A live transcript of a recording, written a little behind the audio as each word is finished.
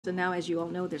And now, as you all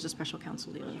know, there's a special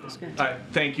counsel dealing with this guy.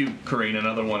 Thank you, Karine.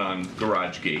 Another one on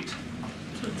Garagegate.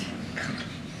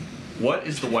 What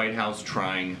is the White House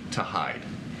trying to hide?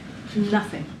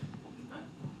 Nothing.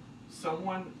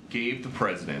 Someone gave the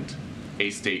president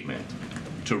a statement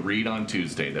to read on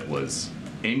Tuesday that was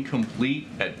incomplete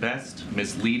at best,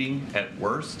 misleading at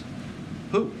worst.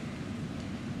 Who?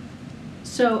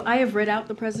 So I have read out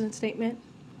the president's statement.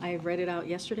 I have read it out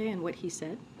yesterday and what he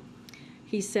said.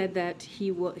 He said that he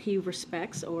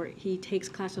respects or he takes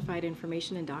classified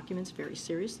information and documents very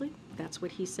seriously. That's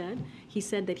what he said. He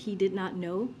said that he did not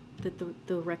know that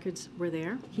the records were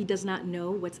there. He does not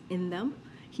know what's in them.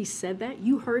 He said that.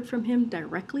 You heard from him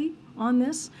directly on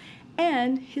this.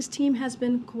 And his team has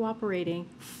been cooperating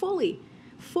fully.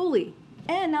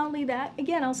 And not only that,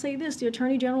 again, I'll say this, the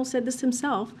Attorney General said this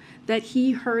himself, that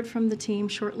he heard from the team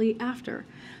shortly after.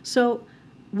 So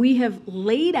we have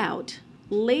laid out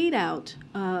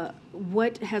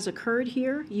what has occurred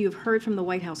here. You've heard from the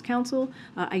White House counsel.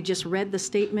 I just read the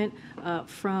statement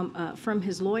from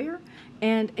his lawyer.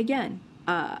 And again,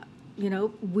 you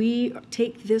know, we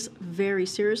take this very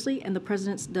seriously, and the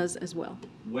president does as well.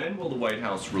 When will the White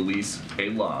House release a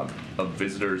log of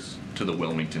visitors to the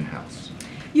Wilmington House?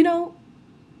 You know,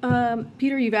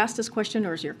 Peter, you've asked this question,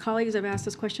 or your colleagues have asked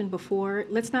this question before.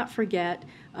 Let's not forget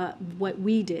what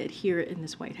we did here in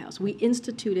this White House. We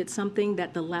instituted something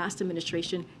that the last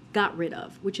administration got rid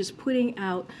of, which is putting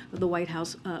out the White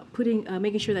House,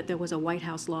 making sure that there was a White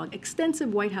House log,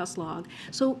 extensive White House log,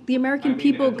 so the American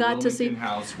people got to see.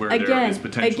 House where there is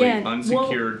potentially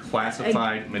unsecured,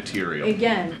 classified material.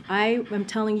 Again, I am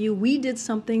telling you, we did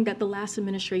something that the last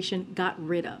administration got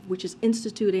rid of, which is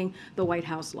instituting the White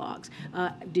House logs.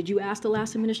 Did you ask the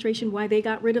last administration why they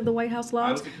got rid of the White House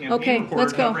logs? Okay,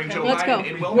 let's go. Let's go.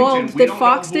 Well, did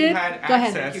Fox did? Go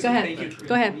ahead.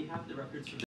 Go ahead.